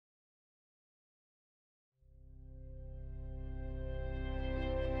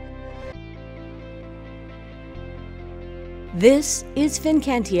This is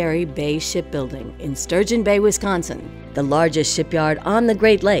Fincantieri Bay Shipbuilding in Sturgeon Bay, Wisconsin, the largest shipyard on the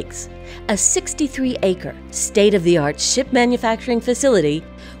Great Lakes, a 63-acre, state-of-the-art ship manufacturing facility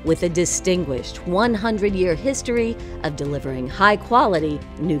with a distinguished 100-year history of delivering high-quality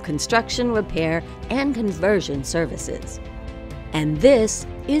new construction, repair, and conversion services. And this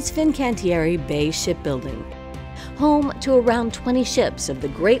is Fincantieri Bay Shipbuilding, home to around 20 ships of the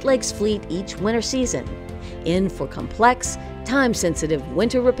Great Lakes fleet each winter season, in for complex, time-sensitive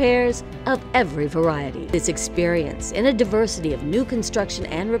winter repairs of every variety. This experience in a diversity of new construction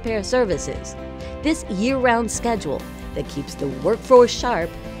and repair services, this year-round schedule that keeps the workforce sharp,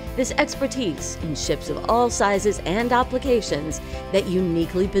 this expertise in ships of all sizes and applications that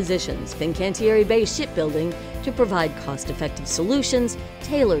uniquely positions Fincantieri Bay Shipbuilding to provide cost-effective solutions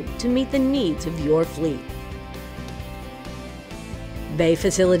tailored to meet the needs of your fleet. Bay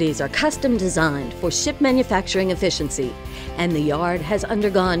facilities are custom designed for ship manufacturing efficiency, and the yard has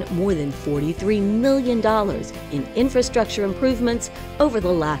undergone more than $43 million in infrastructure improvements over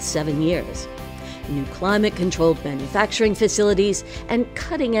the last 7 years. New climate-controlled manufacturing facilities and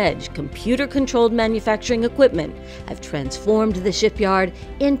cutting-edge computer-controlled manufacturing equipment have transformed the shipyard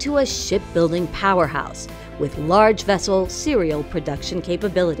into a shipbuilding powerhouse with large vessel serial production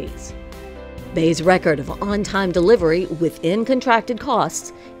capabilities. Bay's record of on-time delivery within contracted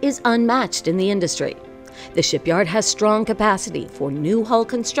costs is unmatched in the industry. The shipyard has strong capacity for new hull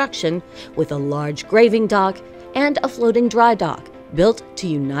construction with a large graving dock and a floating dry dock built to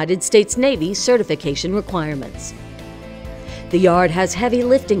United States Navy certification requirements. The yard has heavy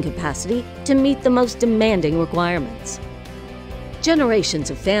lifting capacity to meet the most demanding requirements. Generations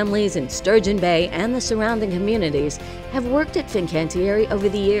of families in Sturgeon Bay and the surrounding communities have worked at Fincantieri over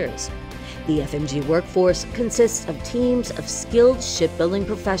the years. The FMG workforce consists of teams of skilled shipbuilding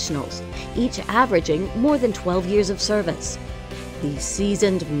professionals, each averaging more than 12 years of service. These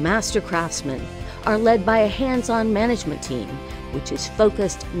seasoned master craftsmen are led by a hands-on management team, which is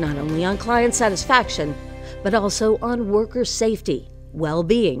focused not only on client satisfaction, but also on worker safety,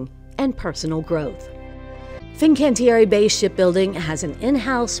 well-being, and personal growth. Fincantieri Bay Shipbuilding has an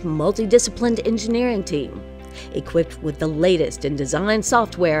in-house, multidisciplined engineering team. Equipped with the latest in design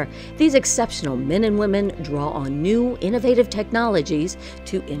software, these exceptional men and women draw on new, innovative technologies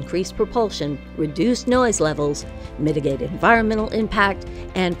to increase propulsion, reduce noise levels, mitigate environmental impact,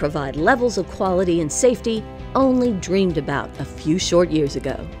 and provide levels of quality and safety only dreamed about a few short years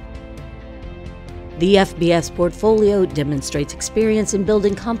ago. The FBS portfolio demonstrates experience in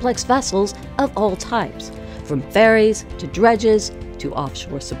building complex vessels of all types, from ferries to dredges to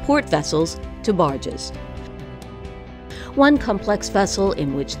offshore support vessels to barges. One complex vessel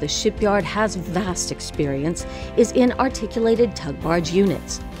in which the shipyard has vast experience is in articulated tug barge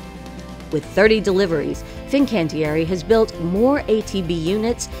units. With 30 deliveries, Fincantieri has built more ATB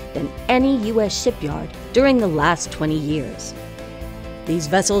units than any U.S. shipyard during the last 20 years. These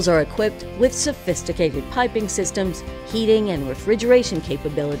vessels are equipped with sophisticated piping systems, heating and refrigeration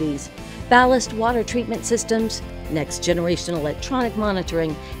capabilities, ballast water treatment systems, next-generation electronic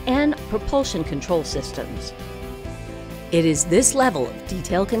monitoring, and propulsion control systems. It is this level of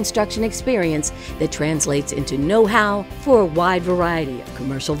detailed construction experience that translates into know-how for a wide variety of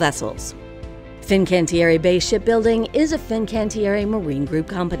commercial vessels. Fincantieri Bay Shipbuilding is a Fincantieri Marine Group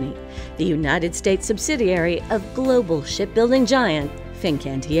company, the United States subsidiary of global shipbuilding giant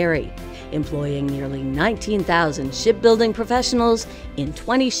Fincantieri, employing nearly 19,000 shipbuilding professionals in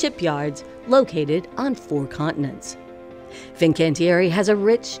 20 shipyards located on 4 continents. Fincantieri has a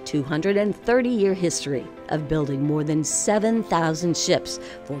rich 230-year history of building more than 7,000 ships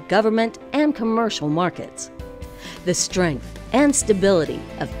for government and commercial markets. The strength and stability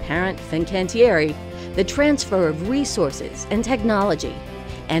of parent Fincantieri, the transfer of resources and technology,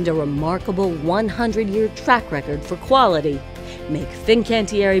 and a remarkable 100-year track record for quality make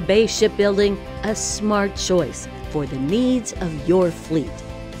Fincantieri Bay Shipbuilding a smart choice for the needs of your fleet.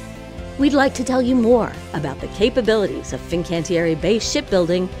 We'd like to tell you more about the capabilities of Fincantieri Bay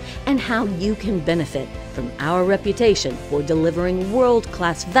Shipbuilding and how you can benefit from our reputation for delivering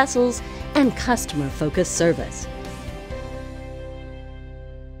world-class vessels and customer-focused service.